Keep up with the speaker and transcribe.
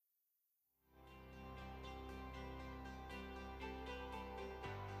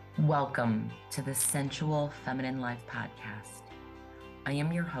Welcome to the Sensual Feminine Life podcast. I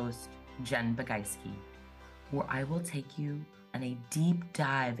am your host, Jen Bagaiski, where I will take you on a deep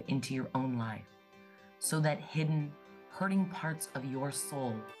dive into your own life so that hidden, hurting parts of your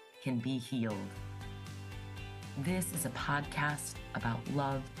soul can be healed. This is a podcast about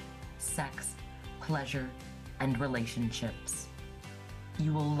love, sex, pleasure, and relationships.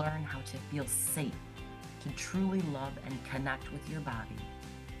 You will learn how to feel safe to truly love and connect with your body.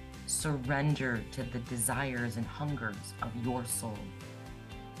 Surrender to the desires and hungers of your soul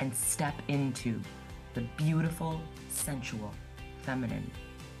and step into the beautiful, sensual, feminine,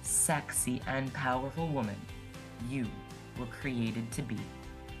 sexy, and powerful woman you were created to be.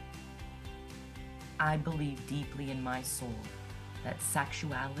 I believe deeply in my soul that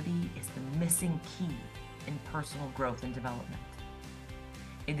sexuality is the missing key in personal growth and development.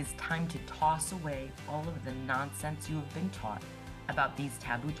 It is time to toss away all of the nonsense you have been taught about these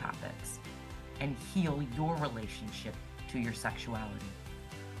taboo topics and heal your relationship to your sexuality.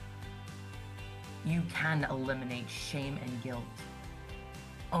 You can eliminate shame and guilt,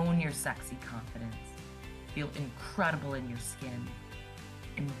 own your sexy confidence, feel incredible in your skin,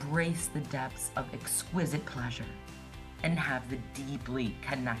 embrace the depths of exquisite pleasure, and have the deeply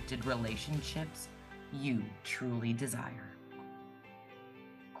connected relationships you truly desire.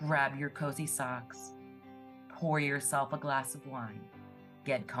 Grab your cozy socks, pour yourself a glass of wine,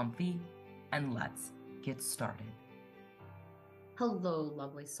 get comfy, and let's get started. Hello,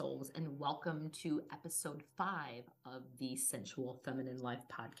 lovely souls, and welcome to episode 5 of the Sensual Feminine Life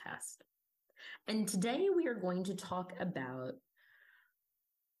podcast. And today we are going to talk about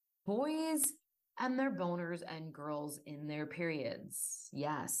boys and their boners and girls in their periods.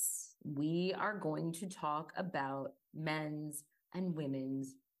 Yes, we are going to talk about men's and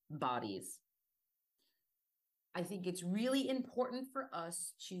women's bodies. I think it's really important for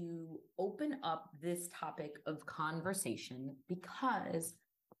us to open up this topic of conversation because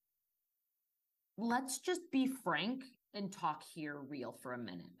let's just be frank and talk here real for a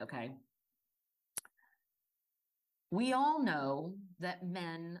minute, okay? We all know that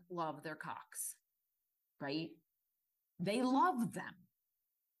men love their cocks, right? They love them.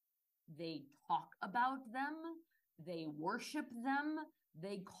 They talk about them. They worship them.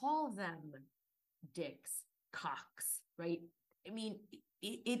 They call them dicks, cocks, right? I mean,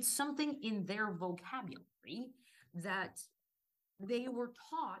 it's something in their vocabulary that they were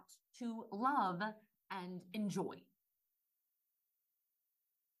taught to love and enjoy.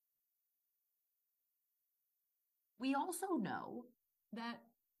 We also know that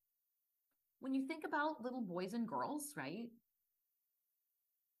when you think about little boys and girls, right?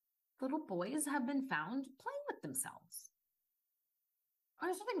 Little boys have been found playing with themselves.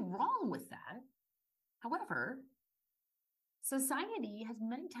 There's nothing wrong with that. However, society has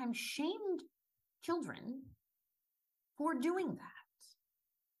many times shamed children for doing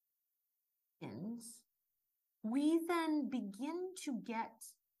that. And we then begin to get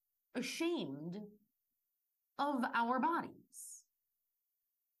ashamed of our bodies.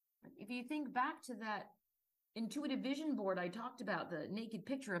 If you think back to that intuitive vision board I talked about, the naked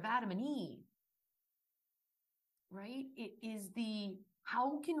picture of Adam and Eve, right? It is the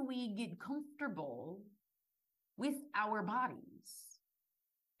how can we get comfortable with our bodies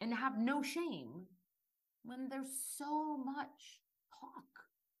and have no shame when there's so much talk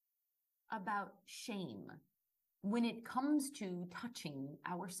about shame when it comes to touching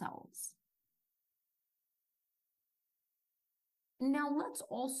ourselves. Now, let's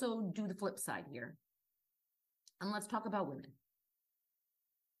also do the flip side here, and let's talk about women.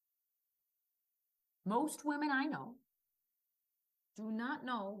 Most women I know do not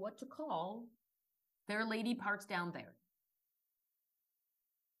know what to call their lady parts down there.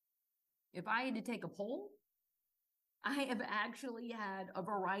 If I had to take a poll, I have actually had a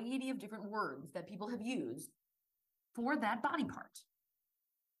variety of different words that people have used for that body part.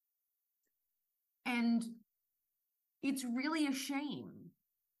 And it's really a shame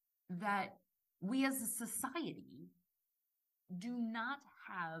that we as a society do not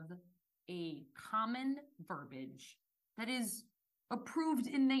have a common verbiage that is approved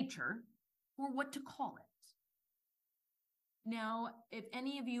in nature for what to call it. Now, if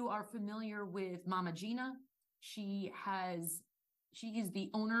any of you are familiar with Mama Gina, she is the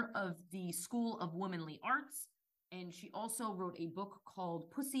owner of the School of Womanly Arts, and she also wrote a book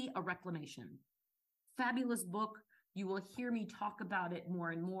called Pussy, a Reclamation. Fabulous book. You will hear me talk about it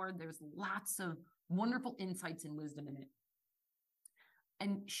more and more. There's lots of wonderful insights and wisdom in it.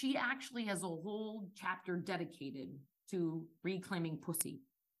 And she actually has a whole chapter dedicated to reclaiming pussy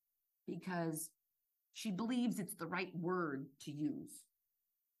because she believes it's the right word to use.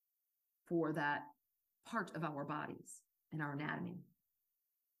 for that part of our bodies and our anatomy.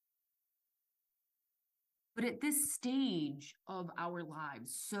 But at this stage of our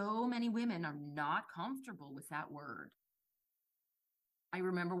lives, so many women are not comfortable with that word. I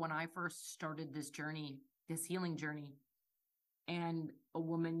remember when I first started this journey, this healing journey, and a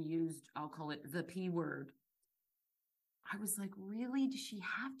woman used, I'll call it the P word. I was like, really? Does she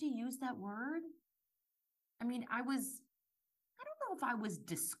have to use that word? I mean, I don't know if I was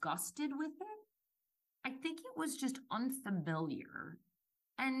disgusted with it. I think it was just unfamiliar.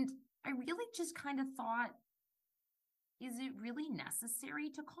 And I really just kind of thought, is it really necessary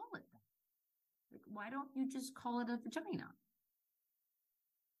to call it that? Like, why don't you just call it a vagina?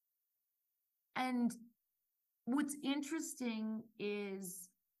 And what's interesting is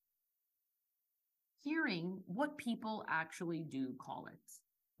hearing what people actually do call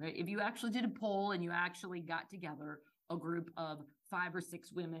it, right? If you actually did a poll and you actually got together a group of 5 or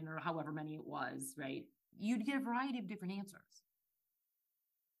 6 women or however many it was, right? You'd get a variety of different answers.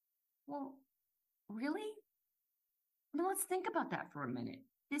 Well, really? I mean, let's think about that for a minute.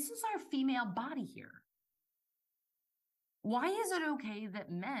 This is our female body here. Why is it okay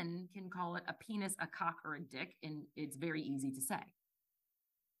that men can call it a penis, a cock, or a dick? And it's very easy to say.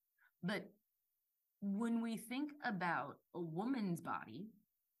 But when we think about a woman's body,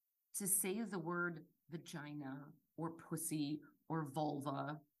 to say the word vagina or pussy or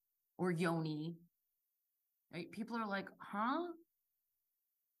vulva or yoni, right? People are like, huh?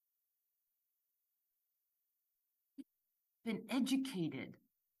 Been educated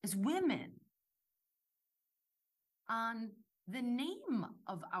as women on the name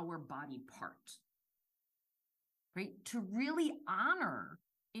of our body part, right? To really honor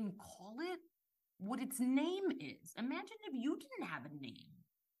and call it what its name is. Imagine if you didn't have a name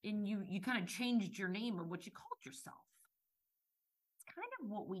and you kind of changed your name or what you called yourself. It's kind of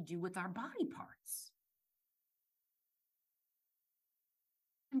what we do with our body parts.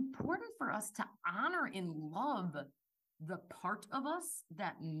 Important for us to honor and love the part of us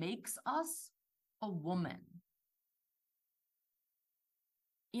that makes us a woman.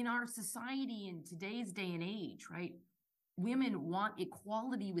 In our society in today's day and age, right? Women want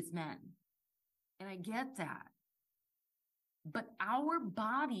equality with men. And I get that. But our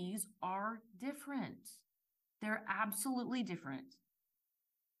bodies are different. They're absolutely different.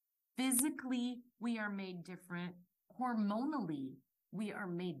 Physically, we are made different. Hormonally, we are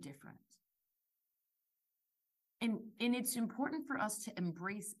made different. And it's important for us to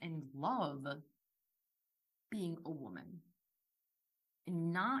embrace and love being a woman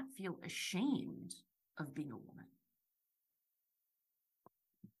and not feel ashamed of being a woman.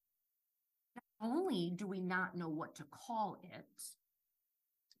 Not only do we not know what to call it,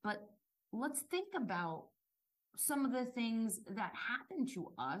 but let's think about some of the things that happen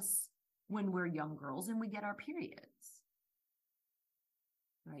to us when we're young girls and we get our periods,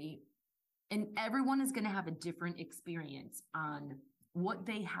 right? And everyone is going to have a different experience on what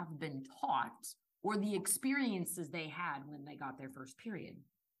they have been taught or the experiences they had when they got their first period.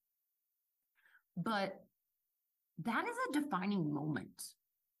 But that is a defining moment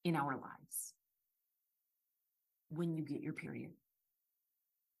in our lives when you get your period.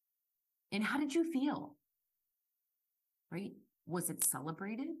 And how did you feel? Right? Was it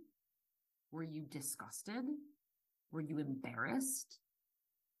celebrated? Were you disgusted? Were you embarrassed?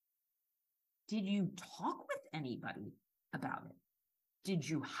 Did you talk with anybody about it? Did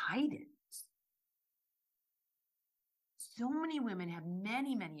you hide it? So many women have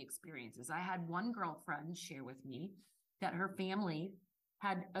many, many experiences. I had one girlfriend share with me that her family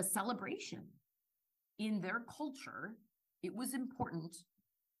had a celebration. In their culture, it was important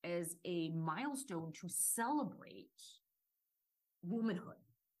as a milestone to celebrate womanhood.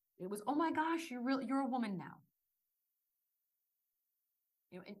 It was, oh my gosh, you're a woman now.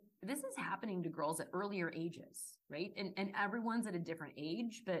 You know, and this is happening to girls at earlier ages, right? And everyone's at a different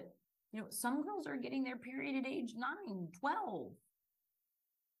age, but you know, some girls are getting their period at age 9, 12.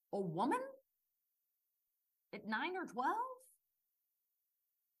 A woman at 9 or 12?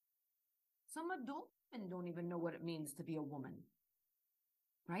 Some adult women don't even know what it means to be a woman,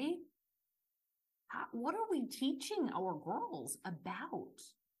 right? What are we teaching our girls about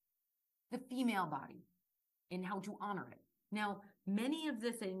the female body and how to honor it? Now, many of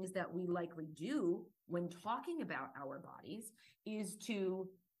the things that we likely do when talking about our bodies is to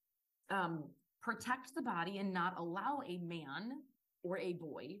protect the body and not allow a man or a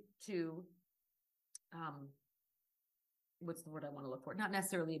boy to, what's the word I want to look for? Not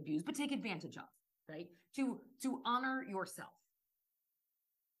necessarily abuse, but take advantage of, right? To honor yourself,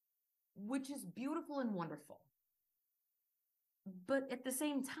 which is beautiful and wonderful. But at the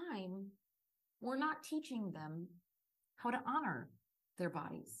same time, we're not teaching them how to honor their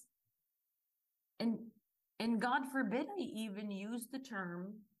bodies. And God forbid I even use the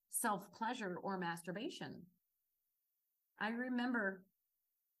term self-pleasure or masturbation. I remember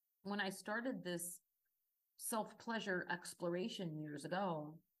when I started this self-pleasure exploration years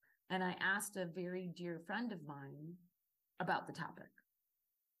ago, and I asked a very dear friend of mine about the topic.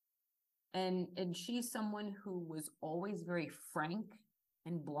 And she's someone who was always very frank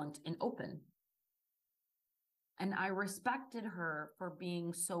and blunt and open. And I respected her for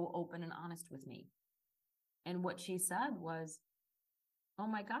being so open and honest with me. And what she said was, oh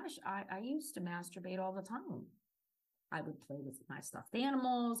my gosh, I used to masturbate all the time. I would play with my stuffed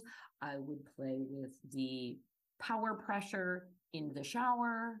animals. I would play with the power pressure in the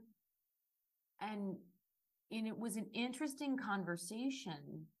shower. And it was an interesting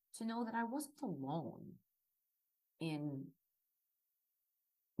conversation to know that I wasn't alone in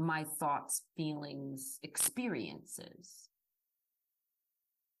my thoughts, feelings, experiences.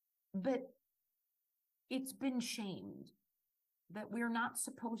 But it's been shamed that we're not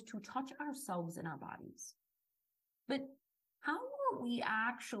supposed to touch ourselves in our bodies. But how are we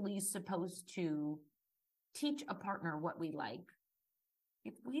actually supposed to teach a partner what we like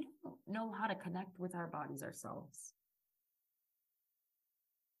if we don't know how to connect with our bodies ourselves?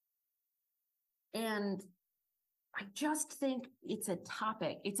 And I just think it's a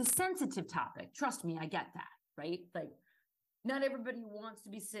topic. It's a sensitive topic. Trust me, I get that, right? Like, not everybody wants to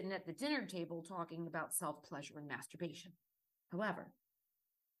be sitting at the dinner table talking about self-pleasure and masturbation. However,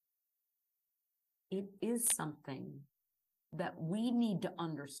 it is something that we need to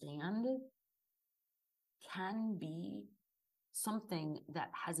understand can be something that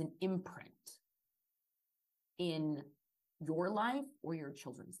has an imprint in your life or your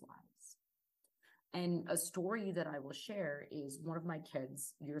children's lives. And a story that I will share is one of my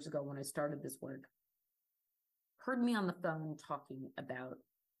kids years ago when I started this work heard me on the phone talking about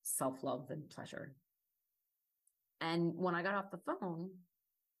self-love and pleasure. And when I got off the phone,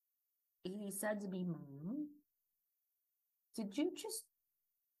 he said to me, Mom, did you just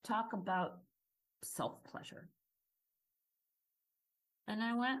talk about self-pleasure? And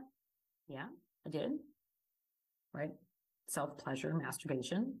I went, yeah, I did. Right? Self-pleasure,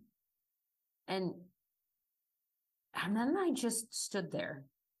 masturbation. And then I just stood there.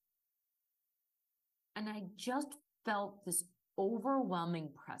 And I just felt this overwhelming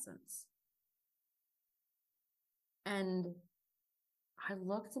presence. And I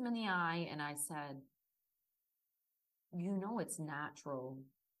looked him in the eye and I said, you know, it's natural,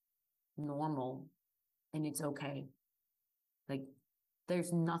 normal, and it's okay. Like,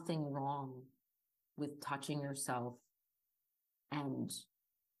 there's nothing wrong with touching yourself and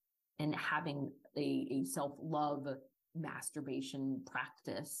having a self-love masturbation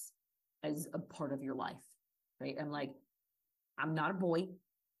practice as a part of your life, right? I'm like, I'm not a boy.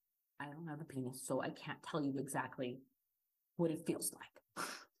 I don't have a penis, so I can't tell you exactly what it feels like.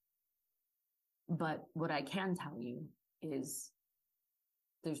 But what I can tell you is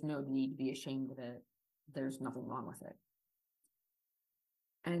there's no need to be ashamed of it. There's nothing wrong with it.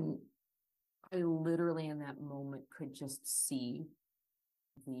 And I literally in that moment could just see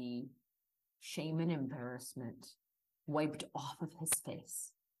the shame and embarrassment wiped off of his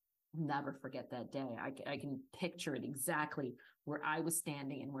face. I'll never forget that day. I can picture it exactly where I was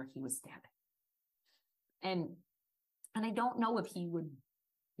standing and where he was standing. And I don't know if he would,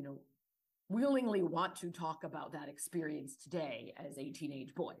 you know, willingly want to talk about that experience today as a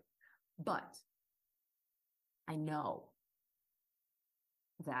teenage boy. But I know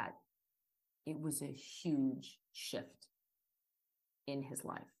that it was a huge shift in his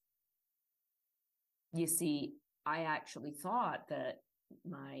life. You see, I actually thought that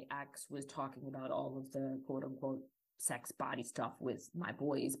my ex was talking about all of the quote unquote sex body stuff with my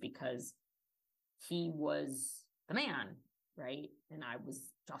boys because he was the man, right? And I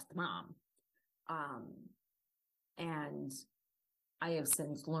was just the mom. And I have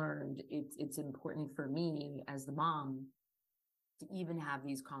since learned it's important for me as the mom to even have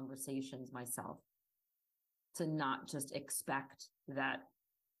these conversations myself, to not just expect that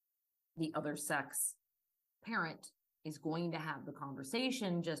the other sex parent is going to have the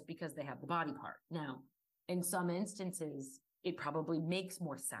conversation just because they have the body part. Now, in some instances, it probably makes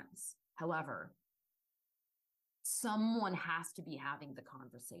more sense. However, someone has to be having the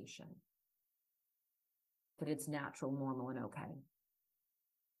conversation that it's natural, normal, and okay.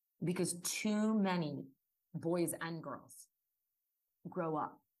 Because too many boys and girls grow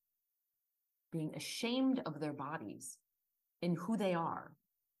up being ashamed of their bodies and who they are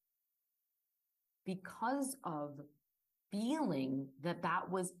because of feeling that that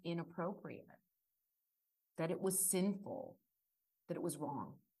was inappropriate. that it was sinful, that it was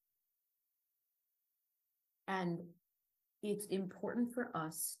wrong. And it's important for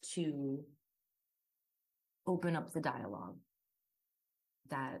us to open up the dialogue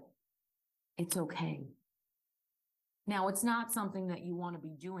that it's okay. Now, it's not something that you want to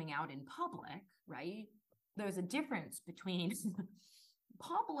be doing out in public, right? There's a difference between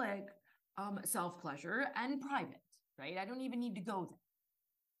public self-pleasure and private, right? I don't even need to go there.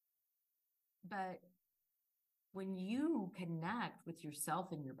 But when you connect with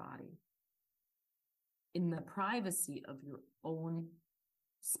yourself and your body in the privacy of your own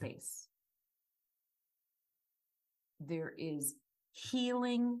space, there is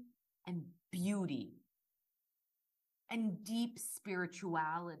healing and beauty and deep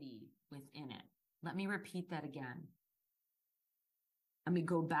spirituality within it. Let me repeat that again. Let me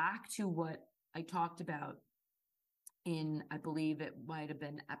go back to what I talked about in, I believe it might have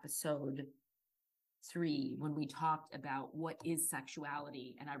been episode 3, when we talked about what is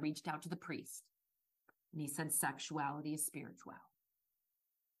sexuality. And I reached out to the priest and he said, sexuality is spiritual.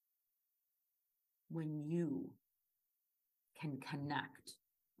 When you can connect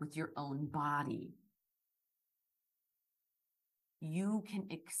with your own body, you can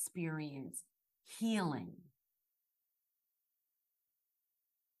experience healing.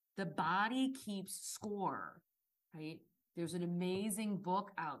 The body keeps score, right? There's an amazing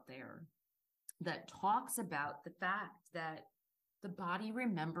book out there that talks about the fact that the body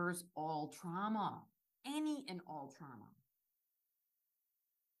remembers all trauma, any and all trauma.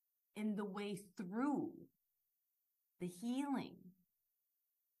 And the way through the healing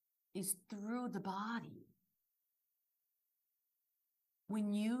is through the body.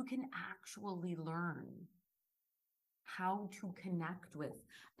 When you can actually learn how to connect with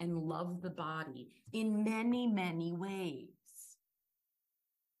and love the body in many, many ways,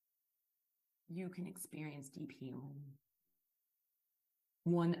 you can experience deep healing.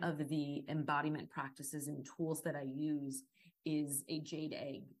 One of the embodiment practices and tools that I use is a jade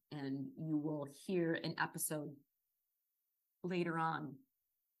egg, and you will hear an episode later on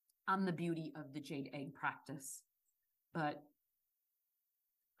the beauty of the jade egg practice. But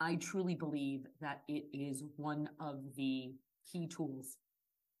I truly believe that it is one of the key tools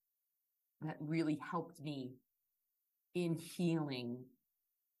that really helped me in healing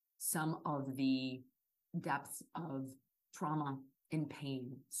some of the depths of trauma and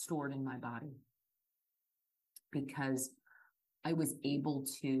pain stored in my body, because I was able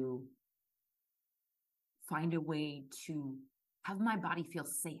to find a way to have my body feel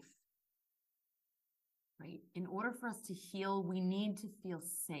safe. Right? In order for us to heal, we need to feel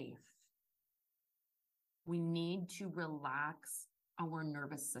safe. We need to relax our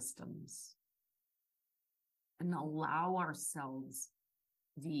nervous systems and allow ourselves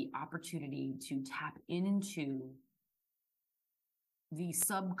the opportunity to tap into the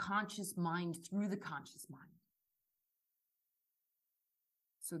subconscious mind through the conscious mind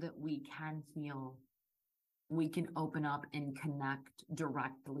so that we can heal. We can open up and connect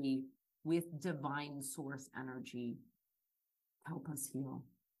directly with divine source energy, help us heal.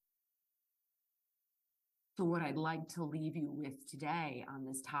 So what I'd like to leave you with today on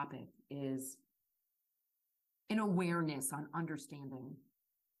this topic is an awareness on understanding,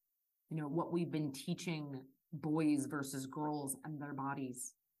 what we've been teaching boys versus girls and their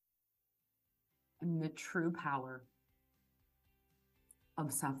bodies, and the true power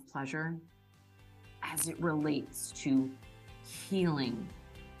of self-pleasure as it relates to healing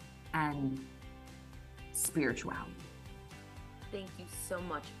and spirituality. Thank you so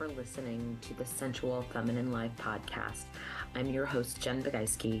much for listening to the Sensual Feminine Life podcast. I'm your host, Jen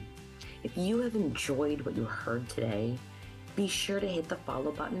Bagaisky. If you have enjoyed what you heard today, be sure to hit the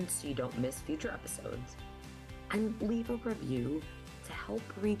follow button so you don't miss future episodes. And leave a review to help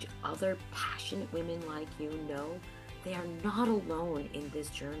reach other passionate women like you know they are not alone in this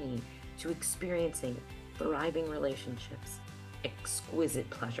journey to experiencing thriving relationships, exquisite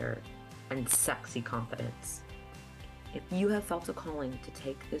pleasure, and sexy confidence. If you have felt a calling to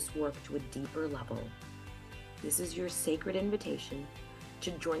take this work to a deeper level, this is your sacred invitation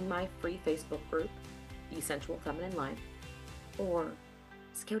to join my free Facebook group, The Sensual Feminine Life, or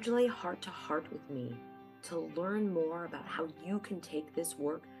schedule a heart-to-heart with me to learn more about how you can take this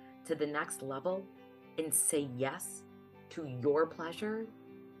work to the next level and say yes to your pleasure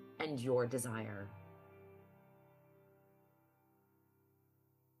and your desire.